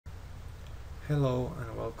Hello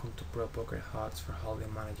and welcome to ProPokerHUDs for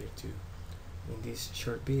Holdem Manager 2. In this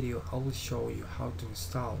short video, I will show you how to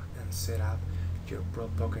install and set up your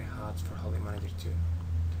ProPokerHUDs for Holdem Manager 2.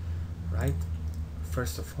 Right?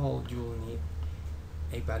 First of all, you will need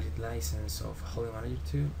a valid license of Holdem Manager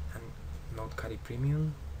 2 and NoteCaddy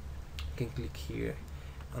Premium. You can click here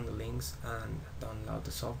on the links and download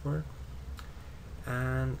the software.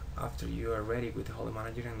 And after you are ready with the Holdem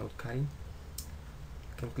Manager and NoteCaddy,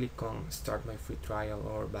 can click on start my free trial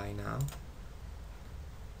or buy now.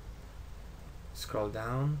 Scroll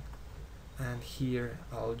down, and here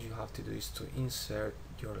all you have to do is to insert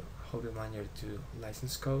your Holdem Manager 2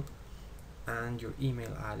 license code and your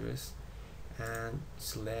email address, and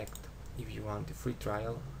select if you want the free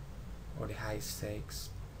trial or the high stakes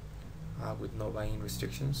with no buy-in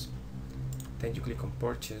restrictions. Then you click on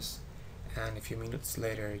purchase, and a few minutes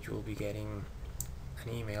later you will be getting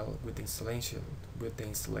an email with the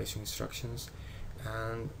installation instructions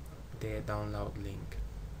and the download link.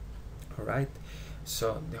 Alright,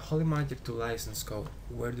 so the Holdem Manager 2 license code,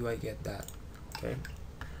 where do I get that? Okay,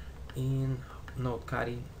 in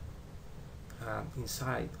NoteCaddy,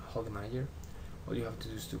 inside Holdem Manager, all you have to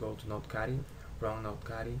do is to go to NoteCaddy, run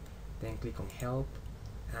NoteCaddy, then click on help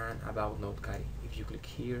and about NoteCaddy. If you click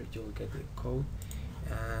here, you will get the code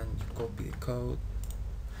and you copy the code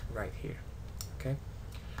right here. Okay,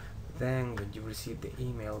 then when you receive the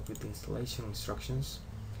email with the installation instructions,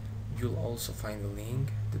 you'll also find the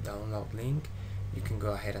link, the download link. You can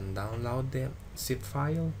go ahead and download the zip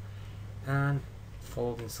file and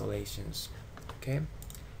follow the installations. Okay,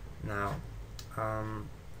 now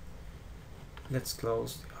let's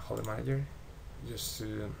close Holdem Manager just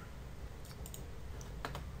to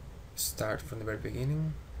start from the very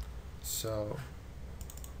beginning. So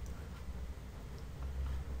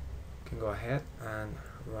you can go ahead and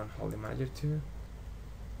run Holdem Manager 2.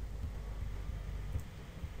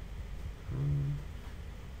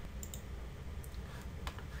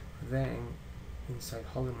 Then inside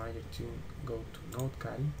Holdem Manager 2, go to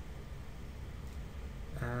NoteCaddy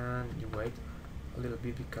and you wait a little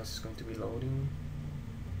bit because it's going to be loading.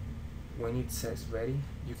 When it says ready,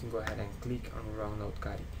 you can go ahead and click on run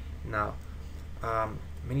NoteCaddy. Now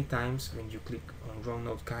many times when you click on run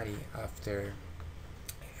NoteCaddy after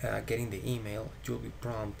getting the email, you'll be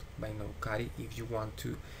prompted by NoteCaddy if you want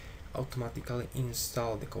to automatically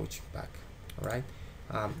install the coaching pack. Alright,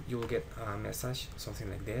 you will get a message something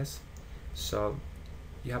like this. So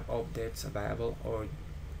you have updates available, or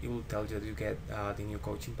it will tell you that you get the new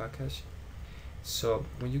coaching package. So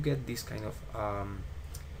when you get this kind of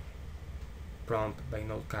prompt by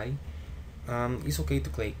NoteCaddy, it's okay to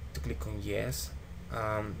click on yes,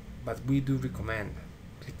 but we do recommend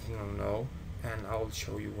clicking on no, and I will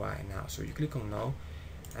show you why now. So you click on no,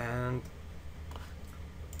 and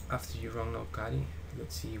after you run NoteCaddy,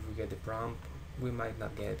 let's see if we get the prompt. We might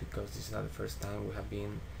not get it because this is not the first time we have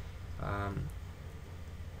been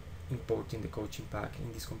importing the coaching pack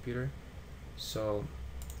in this computer, so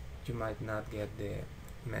you might not get the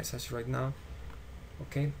message right now.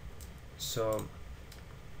 Okay, so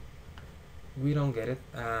we don't get it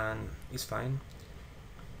and it's fine.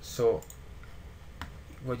 So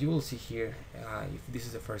what you will see here, if this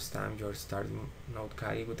is the first time you're starting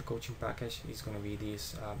NoteCaddy with the coaching package, is going to be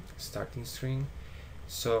this starting string.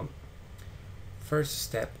 So first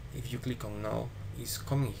step, if you click on no, is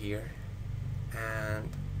coming here, and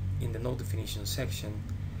in the node definition section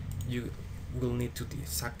you will need to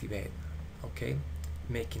deactivate, okay,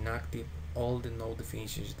 make inactive all the node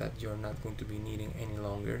definitions that you're not going to be needing any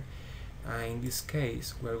longer. In this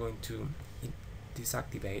case, we're going to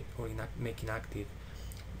deactivate or make inactive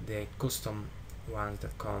the custom ones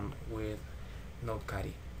that come with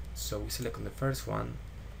NoteCaddy. So we select on the first one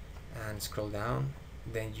and scroll down,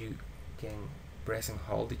 then you can press and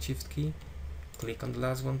hold the shift key, click on the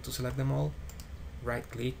last one to select them all, right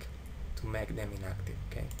click to make them inactive.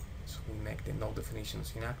 Okay, so we make the node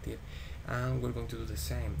definitions inactive, and we're going to do the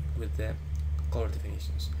same with the color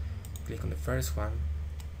definitions. Click on the first one,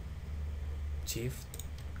 shift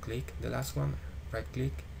click the last one, right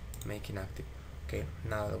click, make inactive. Okay,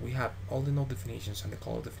 now that we have all the node definitions and the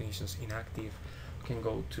color definitions inactive, we can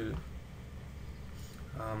go to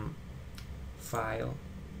file,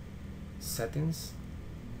 settings,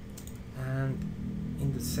 and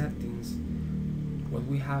in the settings what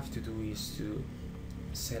we have to do is to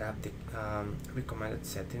set up the recommended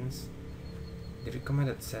settings. The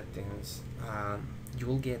recommended settings, you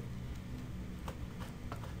will get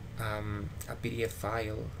a PDF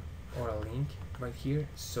file or a link right here,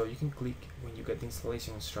 so you can click when you get the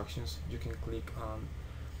installation instructions. You can click on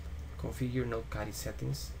configure NoteCaddy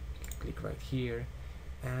settings, you can click right here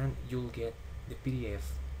and you'll get the PDF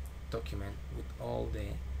document with all the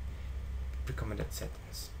recommended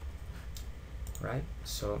settings, right?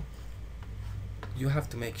 So you have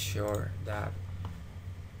to make sure that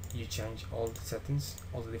you change all the settings,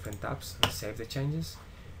 all the different tabs, and save the changes.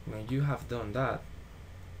 When you have done that,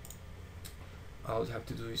 all you have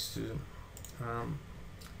to do is to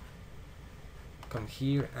come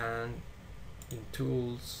here and in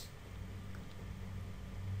tools,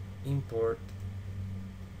 import,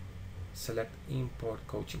 select import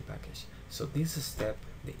coaching package. So this step,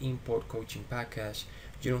 the import coaching package,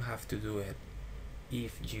 you don't have to do it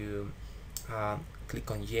if you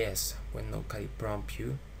click on yes when NoteCaddy prompts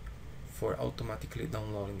you for automatically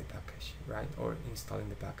downloading the package, right, or installing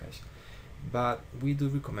the package. But we do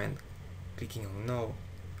recommend clicking on no,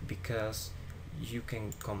 because you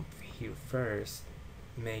can come here first,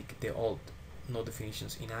 make the old no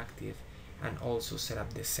definitions inactive, and also set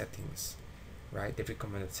up the settings, right, the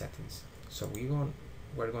recommended settings. So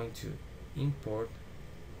we're going to import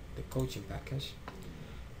the coaching package.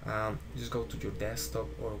 Just go to your desktop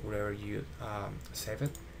or wherever you save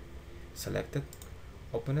it, select it,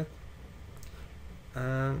 open it,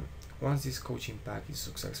 and once this coaching pack is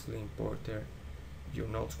successfully imported, your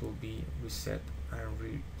notes will be reset and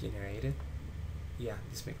regenerated. Yeah,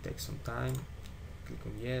 this may take some time. Click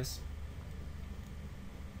on yes.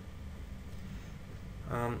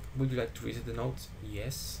 Would you like to reset the notes?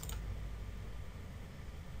 Yes.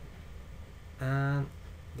 And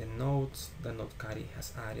the notes that NoteCaddy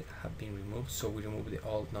has added have been removed, so we remove the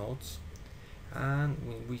old notes. And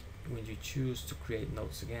when you choose to create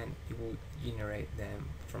notes again, it will generate them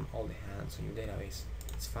from all the hands on your database.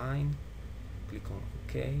 It's fine. Click on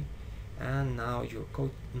OK, and now your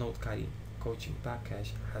NoteCaddy coaching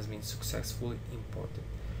package has been successfully imported.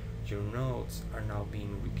 Your notes are now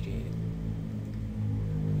being recreated.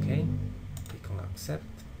 Okay, click on accept,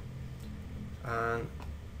 and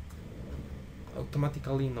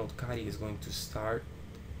automatically NoteCaddy is going to start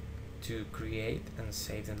to create and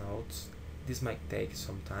save the notes. This might take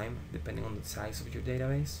some time depending on the size of your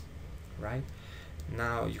database, right?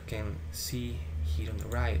 Now you can see here on the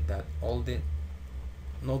right that all the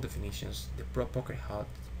node definitions, the ProPokerHUD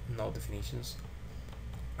node definitions,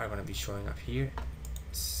 are going to be showing up here,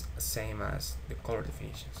 same as the color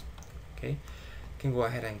definitions. Okay, you can go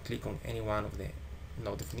ahead and click on any one of the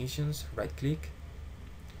node definitions, right click,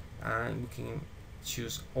 and we can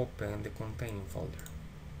choose open the containing folder,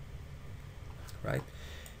 right?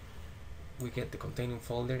 We get the containing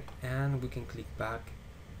folder, and we can click back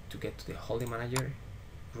to get to the Holdem manager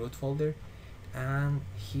root folder, and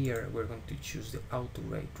here we're going to choose the auto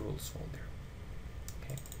rate rules folder.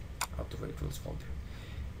 Okay, auto rate rules folder.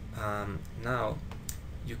 Now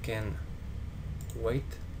you can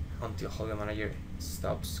wait until Holdem manager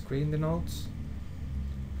stops creating the nodes,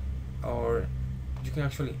 or you can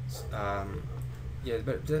actually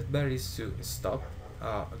the better is to stop,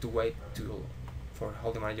 to wait for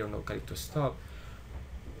Holdem manager NoteCaddy to stop,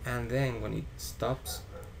 and then when it stops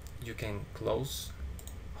you can close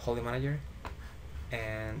Holdem manager,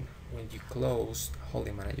 and when you close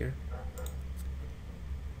Holdem manager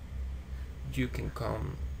you can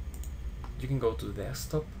go to the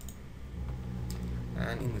desktop,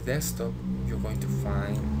 and in the desktop you're going to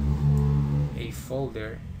find a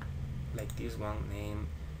folder like this one named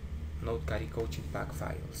NoteCaddy coaching pack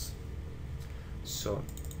files. So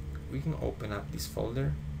we can open up this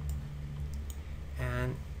folder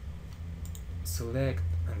and select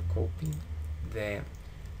and copy the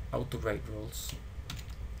auto rate rules,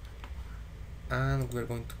 and we're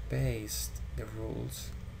going to paste the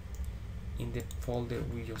rules in the folder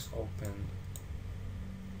we just opened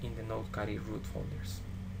in the NoteCaddy root folders.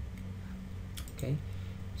 Okay,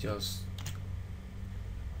 just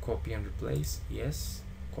copy and replace, yes,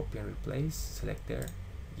 copy and replace, select there,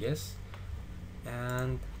 yes,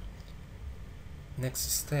 and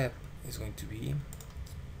next step is going to be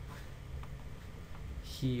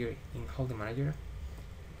here in Holdem manager.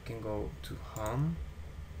 You can go to home,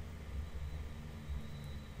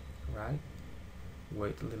 right,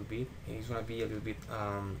 wait a little bit, it's gonna be a little bit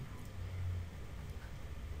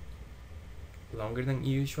longer than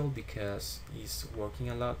usual because it's working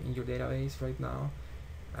a lot in your database right now,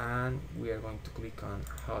 and we are going to click on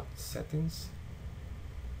HUD settings,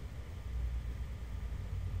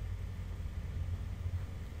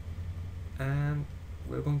 and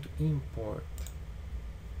we're going to import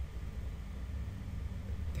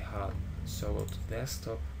the HUD. So go to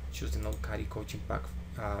desktop, choose the NoteCaddy coaching pack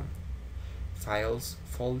files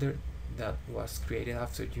folder that was created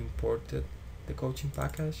after you imported the coaching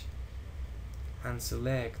package, and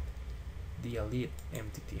select the Elite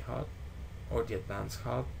MTT HUD or the Advanced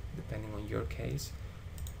HUD depending on your case.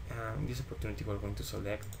 In this opportunity, we're going to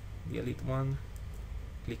select the elite one,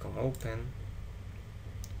 click on open,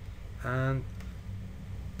 and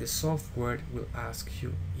the software will ask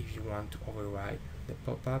you if you want to override the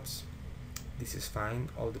pop-ups. This is fine,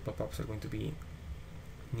 all the pop-ups are going to be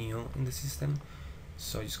new in the system,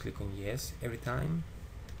 so just click on yes every time.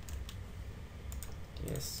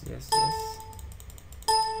 Yes, yes, yes.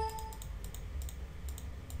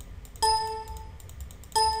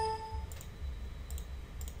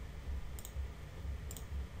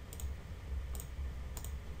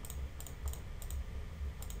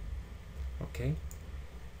 Okay,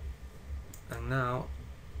 and now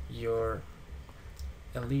your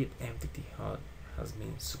elite MTT HUD has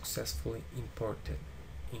been successfully imported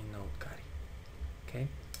in NoteCaddy. Okay,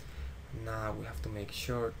 now we have to make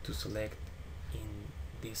sure to select in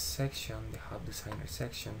this section, the HUD designer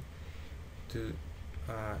section, to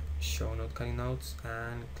show NoteCaddy notes,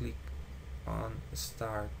 and click on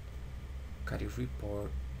start Caddy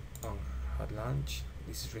report on HUD launch.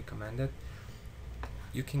 This is recommended.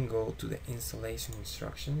 You can go to the installation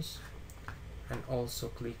instructions and also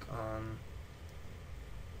click on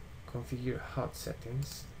configure HUD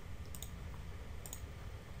settings.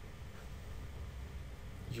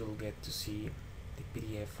 You'll get to see the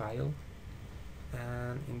PDF file,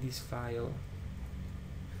 and in this file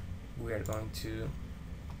we are going to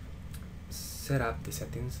set up the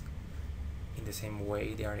settings in the same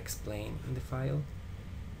way they are explained in the file.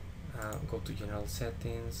 Go to general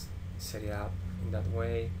settings, set it up in that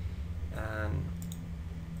way, and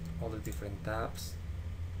all the different tabs,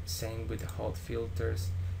 same with the HUD filters.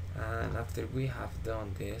 And after we have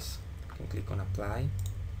done this, you can click on apply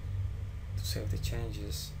to save the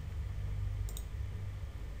changes.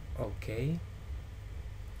 Okay,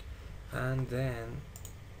 and then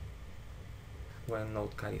when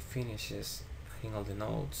NoteCaddy finishes adding all the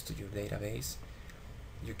notes to your database,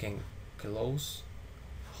 you can close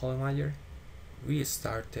Holdem,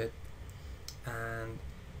 restart it, and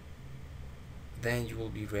then you will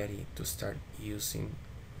be ready to start using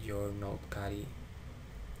your NoteCaddy,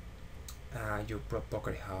 your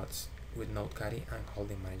ProPokerHUDs with NoteCaddy and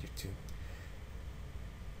Holdem Manager 2.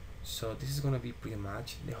 So this is going to be pretty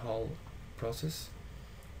much the whole process,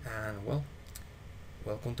 and well,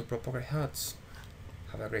 welcome to ProPokerHUDs.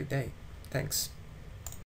 Have a great day. Thanks.